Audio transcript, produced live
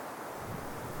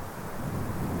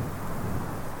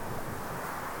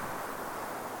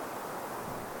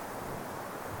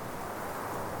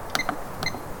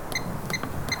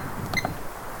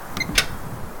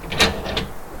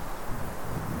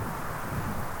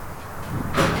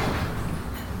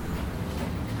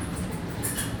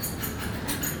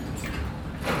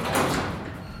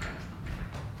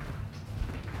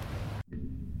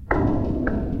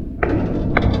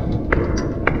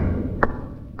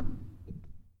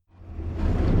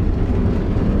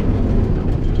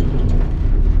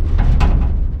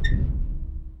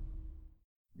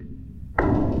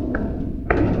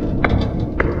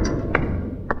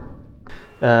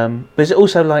But is it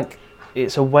also like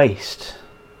it's a waste?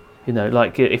 You know,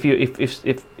 like if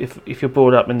you're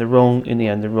brought up in the wrong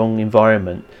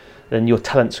environment, then your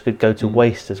talents could go to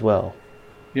waste as well.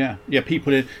 Yeah.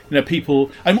 People,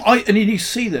 and you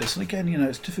see this, and again,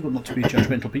 it's difficult not to be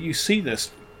judgmental, but you see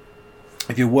this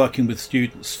if you're working with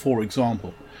students, for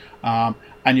example, and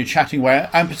you're chatting away,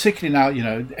 and particularly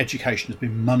now, education has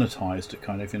been monetized at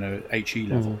kind of HE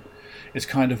level. It's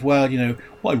kind of what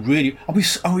I really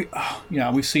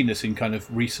we've seen this in kind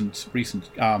of recent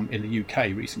in the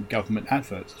UK, recent government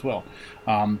adverts as well,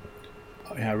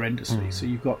 horrendously. So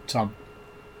you've got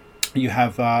you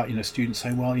have students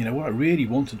saying, well, what I really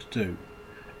wanted to do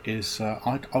is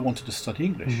I wanted to study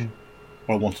English,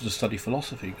 or I wanted to study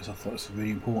philosophy because I thought it was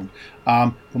really important.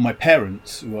 But my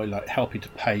parents were like helping to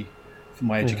pay for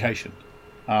my education,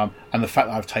 and the fact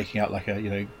that I've taken out like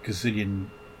a gazillion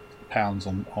pounds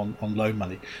on loan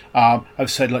money,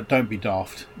 I've said, look, don't be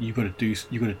daft. You've got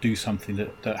to do something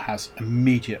that has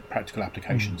immediate practical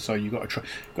application. So you've got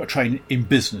to train in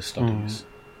business studies,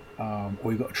 or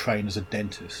you've got to train as a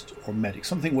dentist or a medic,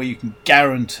 something where you can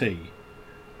guarantee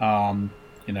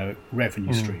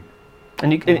revenue stream.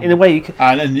 And in a way you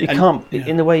can't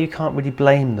in a way you can't really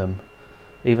blame them,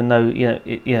 even though no you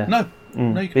can't.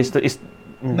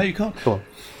 No, you can't. Cool.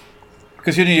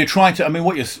 Because you're trying to. I mean,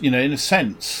 what you're in a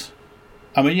sense.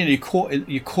 I mean, you're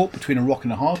caught between a rock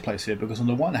and a hard place here, because on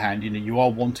the one hand, you are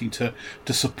wanting to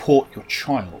support your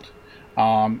child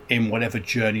in whatever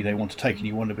journey they want to take, and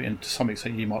you want to be, and to some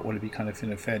extent, you might want to be kind of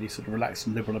fairly sort of relaxed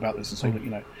and liberal about this, and say,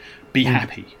 look, be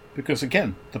happy, because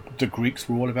again, the Greeks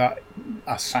were all about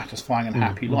a satisfying and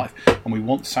happy life, and we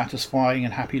want satisfying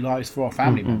and happy lives for our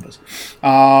family members.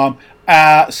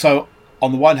 So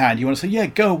on the one hand, you want to say, yeah,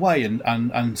 go away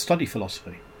and study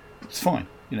philosophy. It's fine,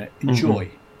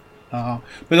 enjoy.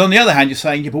 But on the other hand, you're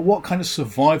saying, but what kind of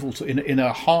survival in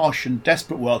a harsh and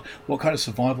desperate world? What kind of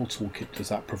survival toolkit does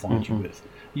that provide you with?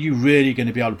 Are you really going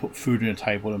to be able to put food on your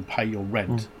table and pay your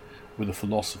rent with a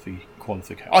philosophy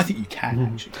qualification? I think you can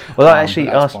actually. Well, I actually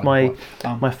asked my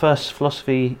first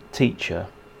philosophy teacher.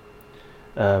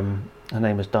 Her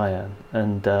name was Diane,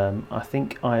 and I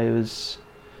think you're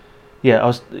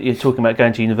talking about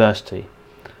going to university,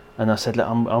 and I said, look,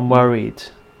 I'm worried.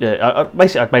 Yeah,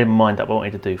 basically I'd made my mind up I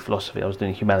wanted to do philosophy. I was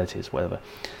doing humanities, whatever.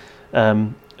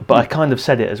 But I kind of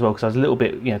said it as well because I was a little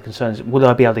bit, concerned. Would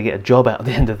I be able to get a job out at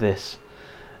the end of this?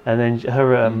 And then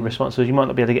her response was, "You might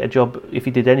not be able to get a job if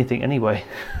you did anything anyway."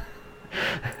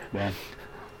 Well,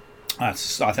 I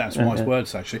think that's wise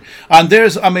words actually. And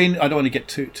there's, I don't want to get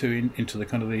too into the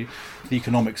kind of the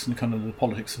economics and the kind of the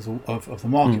politics of the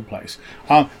marketplace.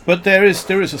 But there is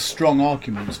a strong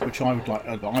argument which I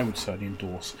would certainly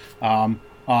endorse.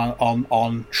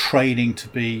 On training to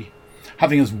be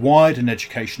having as wide an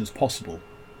education as possible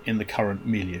in the current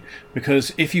milieu,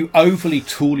 because if you overly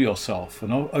tool yourself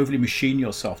and overly machine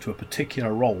yourself to a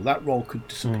particular role, that role could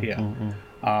disappear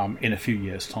in a few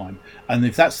years' time. And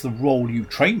if that's the role you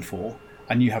trained for,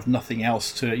 and you have nothing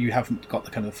else you haven't got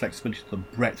the kind of flexibility, the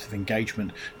breadth of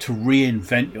engagement to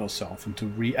reinvent yourself and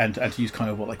to use kind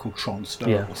of what they call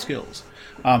transferable skills,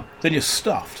 then you're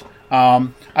stuffed.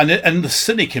 And the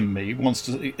cynic in me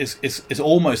is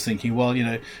almost thinking, well,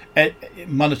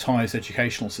 monetized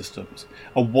educational systems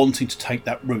are wanting to take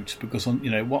that route because on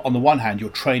the one hand you're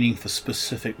training for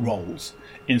specific roles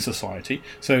in society,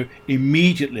 so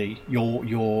immediately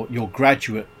your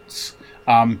graduates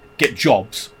get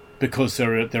jobs because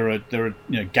there are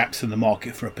gaps in the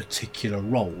market for a particular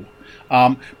role.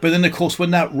 But then, of course,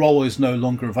 when that role is no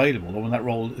longer available, or when that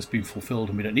role has been fulfilled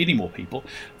and we don't need any more people,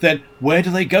 then where do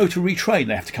they go to retrain?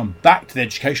 They have to come back to the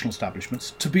educational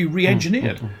establishments to be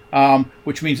re-engineered,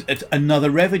 which means it's another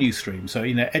revenue stream. So,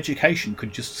 education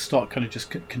could just start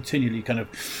continually kind of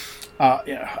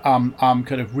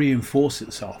reinforce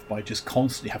itself by just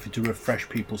constantly having to refresh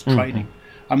people's training.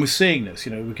 And we're seeing this,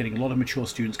 we're getting a lot of mature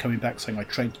students coming back saying, I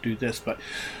trained to do this, but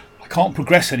I can't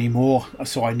progress anymore,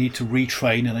 so I need to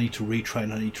retrain, and I need to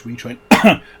retrain,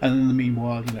 and in the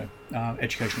meanwhile,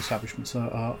 educational establishments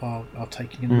are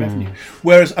taking in revenue.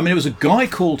 Whereas, it was a guy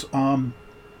called, an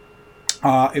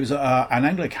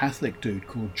Anglo-Catholic dude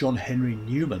called John Henry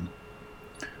Newman,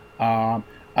 and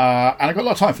I got a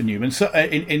lot of time for Newman, so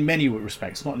in many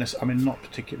respects, not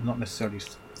necessarily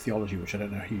theology, which I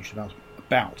don't know a huge amount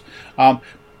about,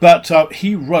 but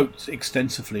he wrote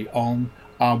extensively on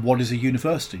what is a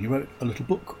university. He wrote a little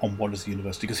book on what is a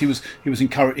university because he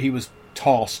was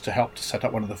tasked to help to set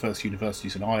up one of the first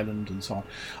universities in Ireland and so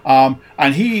on.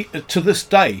 And he, to this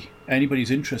day, anybody who's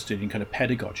interested in kind of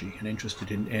pedagogy and interested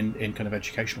in kind of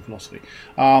educational philosophy,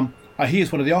 he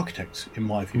is one of the architects in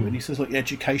my view. And he says, look,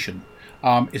 education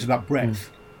is about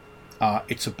breadth.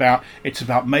 It's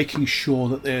about making sure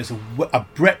that there's a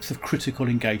breadth of critical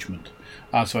engagement.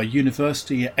 So a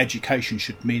university education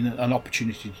should mean an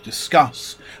opportunity to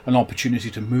discuss, an opportunity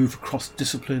to move across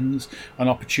disciplines, an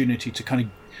opportunity to kind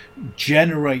of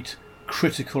generate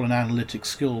critical and analytic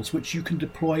skills which you can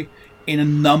deploy in a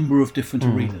number of different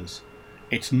arenas.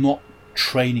 It's not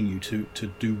training you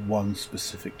to do one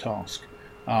specific task.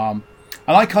 And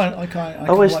I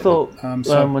always like thought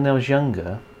when I was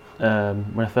younger,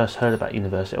 when I first heard about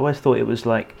university, I always thought it was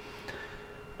like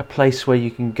a place where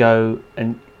you can go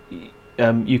and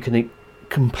you can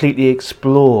completely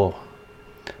explore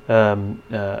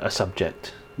a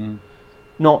subject,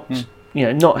 not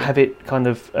have it kind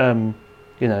of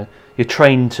you're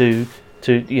trained to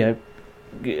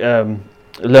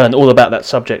learn all about that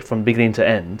subject from beginning to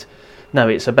end. No,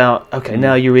 it's about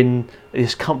now you're in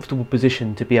this comfortable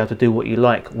position to be able to do what you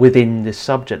like within this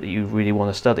subject that you really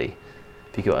want to study.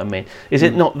 If you get what I mean, is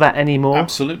it not that anymore?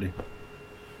 Absolutely.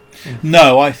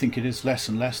 No, I think it is less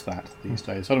and less that these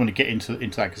days. I don't want to get into that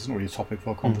because it's not really a topic for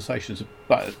our conversations,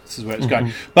 but this is where it's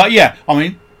going. But yeah, I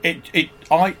mean,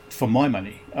 I for my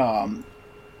money,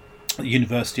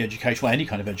 university education, well, any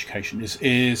kind of education,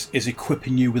 is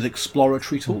equipping you with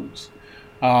exploratory tools.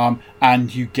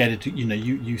 And you get it.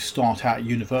 You start out at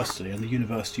university, and the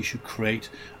university should create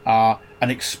an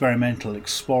experimental,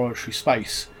 exploratory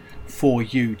space for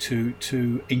you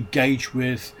to engage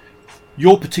with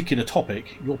your particular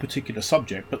topic, your particular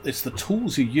subject. But it's the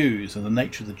tools you use and the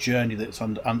nature of the journey that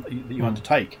you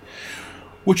undertake,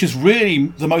 which is really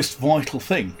the most vital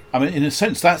thing. I mean, in a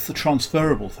sense, that's the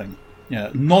transferable thing.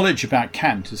 Knowledge about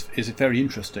Kant is very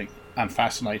interesting and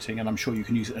fascinating, and I'm sure you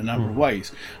can use it in a number of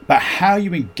ways. But how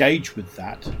you engage with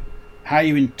that, how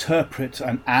you interpret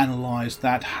and analyse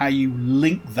that, how you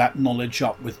link that knowledge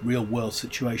up with real world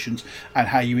situations, and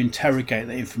how you interrogate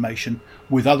that information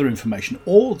with other information,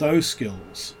 all those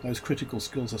skills, those critical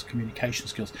skills, those communication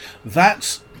skills,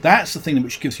 that's the thing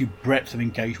which gives you breadth of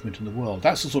engagement in the world.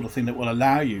 That's the sort of thing that will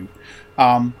allow you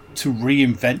to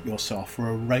reinvent yourself for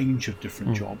a range of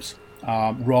different jobs.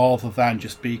 Rather than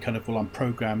just be kind of, I'm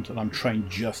programmed and I'm trained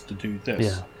just to do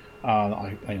this,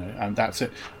 and that's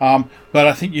it. But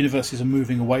I think universities are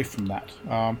moving away from that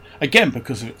again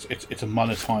because it's a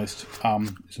monetized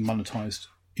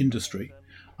industry,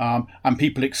 and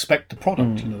people expect the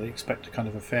product. They expect a kind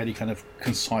of a fairly kind of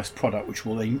concise product, which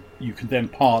you can then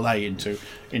parlay into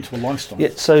a lifestyle. Yeah.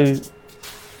 So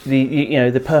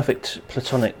the perfect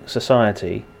Platonic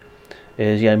society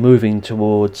is moving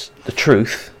towards the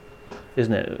truth,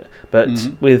 isn't it? But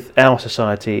with our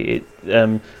society,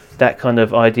 that kind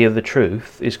of idea of the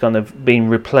truth is kind of being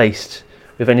replaced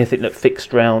with anything that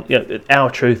fixed around. Our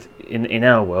truth in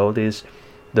our world is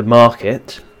the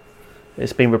market.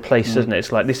 It's been replaced, isn't it?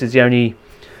 It's like this is the only,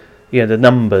 the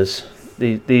numbers,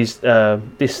 this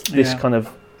kind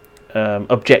of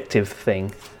objective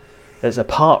thing that's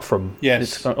apart from. Yes.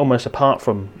 It's kind of almost apart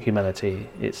from humanity.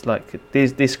 It's like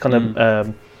this kind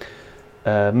of.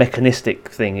 Mechanistic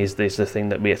thing is the thing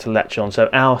that we have to latch on. So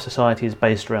our society is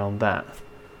based around that,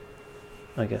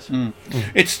 I guess.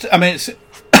 It's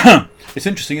it's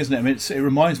interesting, isn't it? I mean, it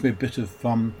reminds me a bit of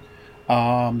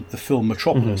the film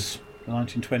Metropolis, the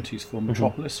 1920s film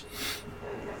Metropolis,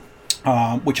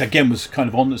 which again was kind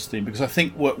of on this theme, because I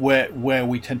think where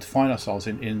we tend to find ourselves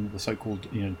in the so-called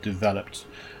developed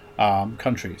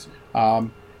countries.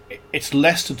 It's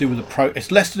less to do with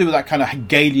it's less to do with that kind of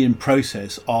Hegelian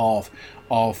process of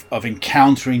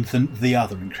encountering the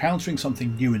other, encountering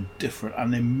something new and different,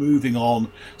 and then moving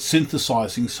on,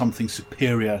 synthesizing something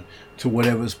superior to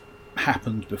whatever's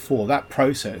happened before. That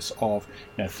process of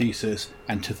thesis,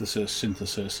 antithesis,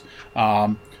 synthesis,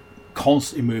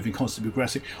 constantly moving, constantly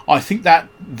progressing. I think that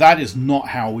is not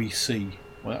how we see.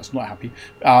 Well, that's not happy.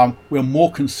 We're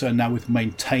more concerned now with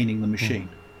maintaining the machine.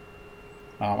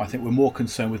 I think we're more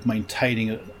concerned with maintaining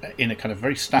it in a kind of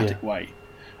very static way,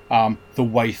 the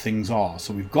way things are.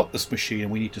 So we've got this machine, and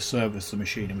we need to service the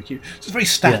machine, and so it's very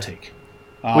static.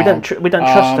 We don't trust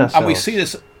ourselves, and we see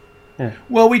this. Yeah.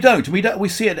 Well, we don't. We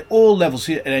see it at all levels.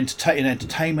 We see it in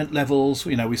entertainment levels.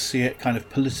 We see it kind of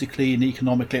politically and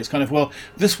economically. It's kind of,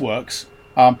 this works,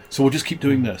 so we'll just keep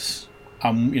doing this.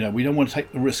 We don't want to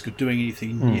take the risk of doing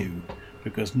anything new,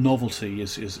 because novelty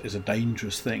is a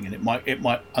dangerous thing, and it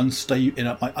might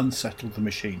unsettle the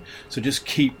machine. So just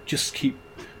keep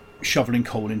shoveling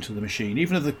coal into the machine,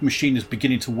 even if the machine is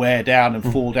beginning to wear down and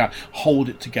fall down. Hold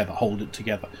it together,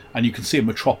 and you can see in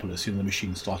Metropolis, the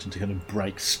machine starting to kind of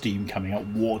break, steam coming out,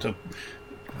 water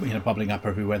bubbling up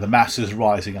everywhere, the masses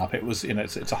rising up. It was,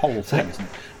 it's a whole thing, isn't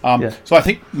it? So I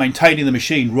think maintaining the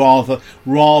machine rather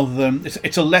than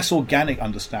it's a less organic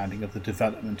understanding of the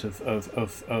development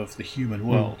of the human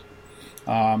world.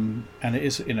 And it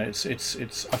is,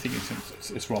 I think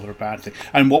it's rather a bad thing.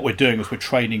 And what we're doing is we're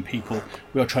training people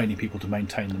to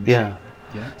maintain the machine.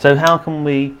 Yeah. So how can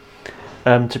we,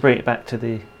 to bring it back to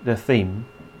the theme,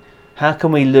 how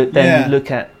can we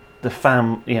look at the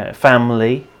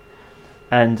family,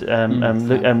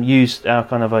 and use our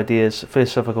kind of ideas,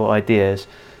 philosophical ideas,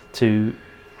 to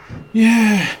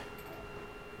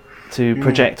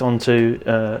project onto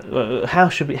how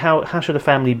should a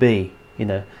family be?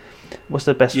 What's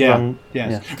the best run?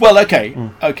 Yes. Yeah. Well, okay.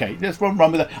 Let's run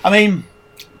with that. I mean,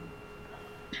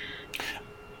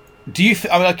 do you?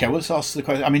 Let's ask the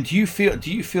question. I mean, do you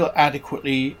feel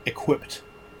adequately equipped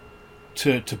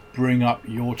to bring up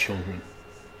your children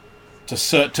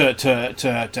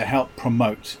to help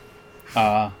promote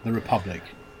the Republic?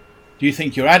 Do you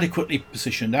think you're adequately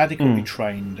positioned, adequately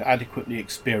trained, adequately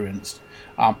experienced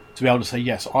to be able to say,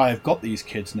 yes, I have got these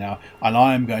kids now, and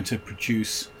I am going to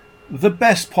produce the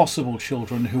best possible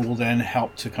children who will then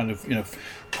help to kind of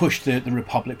push the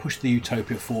Republic, push the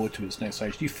utopia forward to its next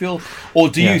stage? Do you feel, or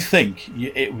do you think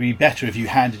it would be better if you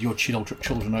handed your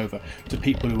children over to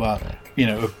people who are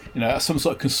some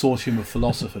sort of consortium of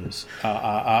philosophers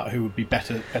who would be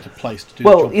better placed to do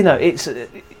the job?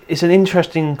 It's an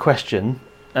interesting question,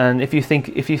 and if you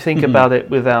think about it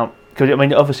without, because I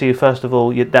mean, obviously, first of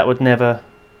all, that would never,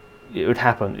 it would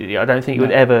happen. I don't think it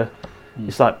would ever.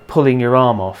 It's like pulling your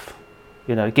arm off,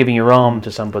 giving your arm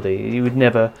to somebody. You would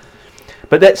never.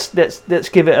 But let's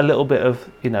give it a little bit of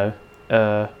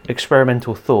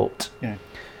experimental thought. Yeah.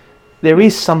 There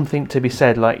is something to be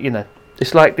said, like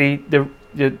it's like the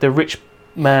rich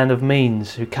man of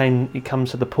means he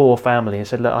comes to the poor family and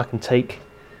said, look, I can take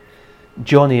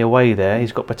Johnny away there.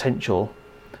 He's got potential,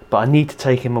 but I need to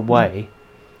take him away,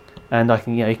 and I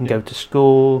can he can go to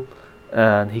school,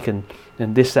 and he can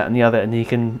and this, that, and the other, and he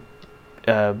can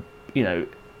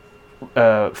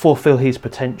fulfill his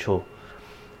potential.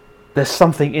 There's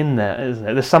something in there, isn't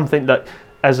there? There's something that,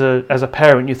 as a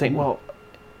parent, you think, well,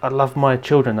 I love my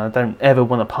children. I don't ever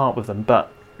want to part with them, but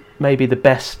maybe the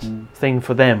best thing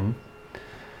for them,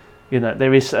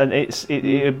 there is, and it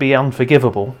would be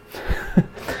unforgivable.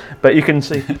 But you can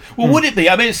see. Well, would it be?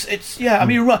 I mean, it's yeah. I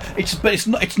mean, right.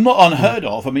 It's not unheard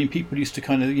of. I mean, people used to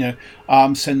kind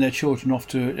of send their children off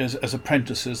to as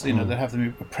apprentices. They'd have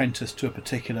them apprenticed to a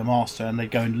particular master, and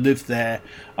they'd go and live there.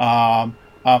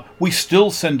 We still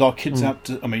send our kids out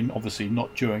to. I mean, obviously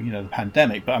not during the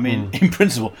pandemic, but I mean, in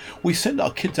principle, we send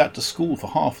our kids out to school for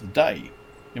half the day.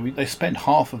 They spend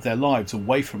half of their lives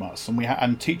away from us,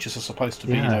 and teachers are supposed to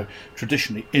be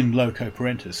traditionally in loco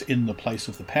parentis, in the place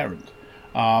of the parent.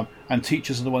 And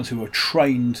teachers are the ones who are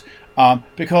trained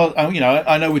because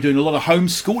I know we're doing a lot of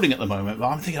homeschooling at the moment, but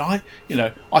I'm thinking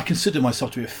I consider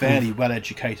myself to be a fairly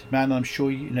well-educated man, and I'm sure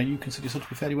you consider yourself to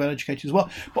be fairly well-educated as well.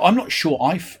 But I'm not sure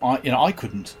I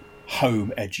couldn't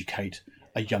home educate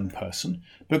a young person,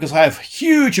 because I have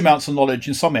huge amounts of knowledge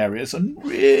in some areas and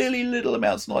really little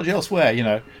amounts of knowledge elsewhere.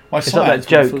 It's like that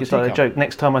joke. It's like a joke.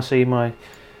 Next time I see my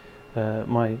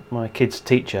kid's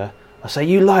teacher, I say,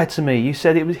 you lied to me. You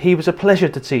said he was a pleasure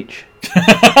to teach.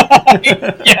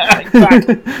 Yeah,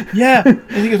 exactly. Yeah,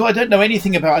 because I don't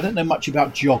know much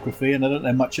about geography, and I don't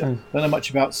know much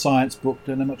about science book.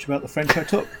 Don't know much about the French I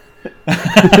took.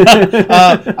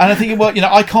 And I'm thinking, well,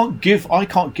 I couldn't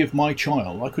give my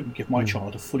child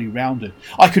a fully rounded.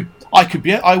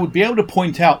 I would be able to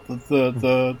point out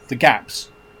the gaps,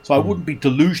 so I wouldn't be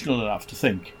delusional enough to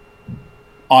think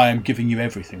I am giving you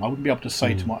everything. I wouldn't be able to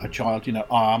say to my child,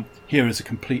 here is a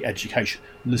complete education.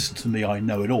 Listen to me, I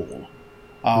know it all.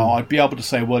 I'd be able to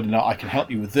say, well, I can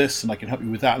help you with this, and I can help you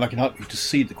with that, and I can help you to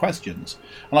see the questions.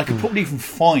 And I could probably even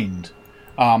find,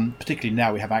 particularly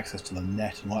now we have access to the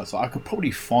net and all that stuff, I could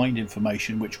probably find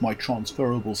information which my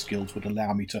transferable skills would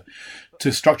allow me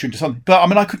to structure into something. But I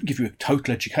mean, I couldn't give you a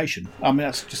total education. I mean,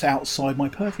 that's just outside my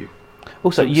purview.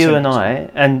 Also, you and I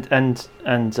and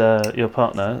your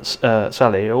partner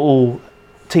Sally are all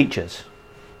teachers.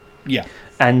 Yeah.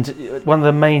 And one of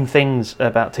the main things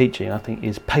about teaching, I think,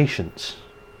 is patience,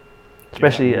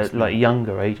 especially at like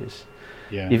younger ages.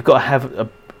 Yeah. You've got to have a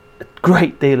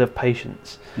great deal of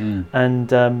patience,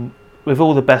 and with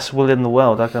all the best will in the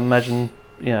world, I can imagine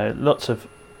lots of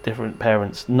different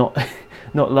parents not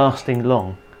lasting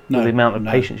long with the amount of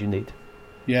patience you need.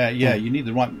 Yeah, you need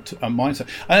the right mindset,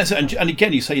 and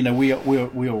again, you say we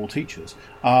are all teachers.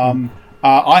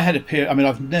 I had a period. I mean,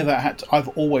 I've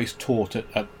always taught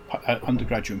at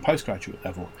undergraduate and postgraduate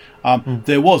level.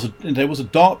 There was a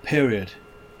dark period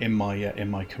in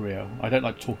my career. I don't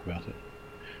like to talk about it.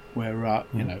 Where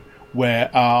where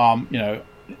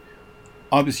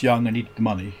I was young, I needed the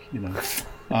money, and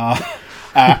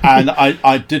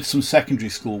I did some secondary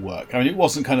school work. I mean, it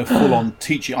wasn't kind of full on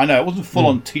teaching. I know it wasn't full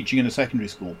on teaching in a secondary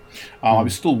school. I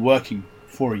was still working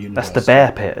for a university. That's the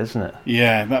bear pit, isn't it?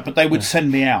 Yeah, but they would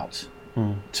send me out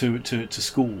to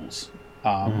schools.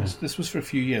 This was for a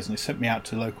few years, and they sent me out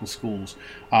to local schools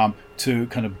to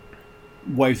kind of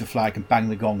wave the flag and bang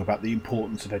the gong about the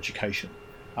importance of education.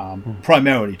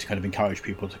 Primarily to kind of encourage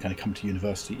people to kind of come to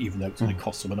university, even though it's going to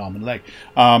cost them an arm and a leg.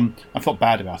 I felt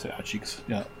bad about it actually,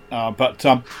 but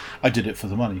I did it for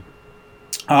the money.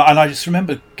 And I just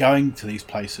remember going to these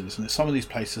places, and some of these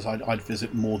places I'd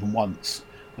visit more than once.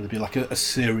 There'd be like a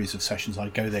series of sessions.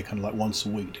 I'd go there kind of like once a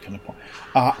week to kind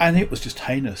of, and it was just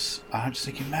heinous. I'm just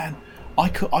thinking, man, I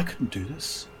couldn't do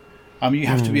this. I mean, you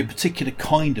have to be a particular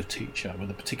kind of teacher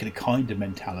with a particular kind of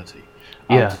mentality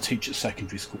to teach at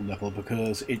secondary school level,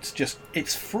 because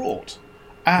it's fraught,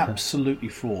 absolutely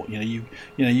fraught.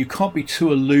 You can't be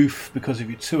too aloof, because if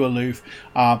you're too aloof,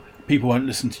 people won't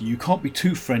listen to you. You can't be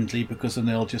too friendly, because then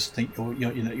they'll just think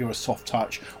you're a soft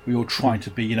touch, or you're trying to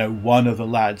be one of the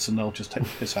lads, and they'll just take the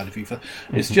piss out of you.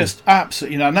 It's just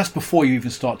absolutely, and that's before you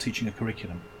even start teaching a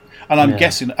curriculum. And I'm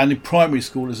guessing, and in primary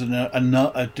school is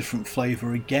a different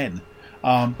flavour again.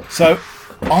 So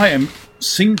I am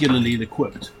singularly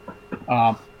equipped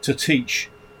to teach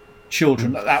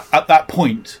children at that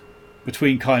point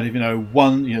between kind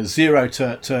of 0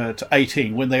 to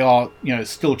 18, when they are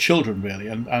still children really,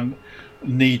 and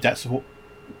need that support.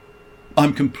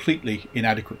 I'm completely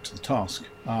inadequate to the task.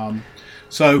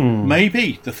 So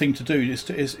maybe the thing to do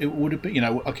is it would have been,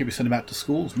 okay, we send them out to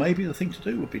schools. Maybe the thing to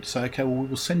do would be to say, okay, well, we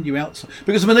will send you out,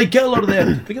 because I mean they get a lot of their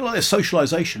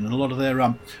socialisation and a lot of their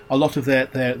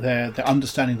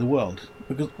understanding of the world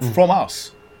from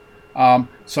us.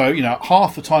 So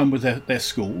half the time with their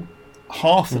school,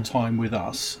 half the time with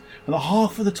us, and the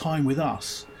half of the time with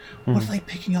us, what are they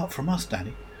picking up from us,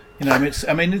 Danny?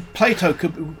 Plato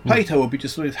would be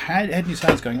just with his head in his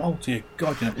hands, going, "Oh dear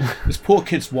God!" This poor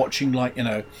kid's watching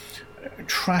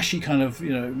trashy kind of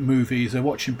movies. They're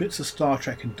watching bits of Star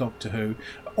Trek and Doctor Who.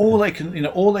 All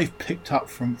they've picked up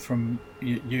from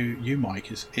you,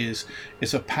 Mike, is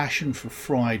a passion for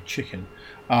fried chicken,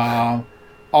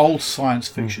 old science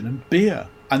fiction, and beer.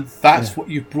 And that's what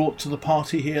you've brought to the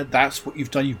party here. That's what you've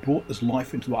done. You've brought this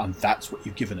life into it, and that's what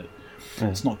you've given it.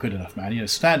 It's not good enough, man.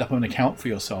 Stand up and account for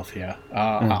yourself here.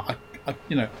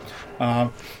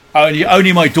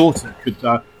 Only my daughter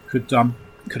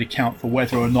could account for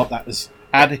whether or not that has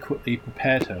adequately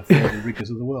prepared her for the rigours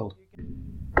of the world.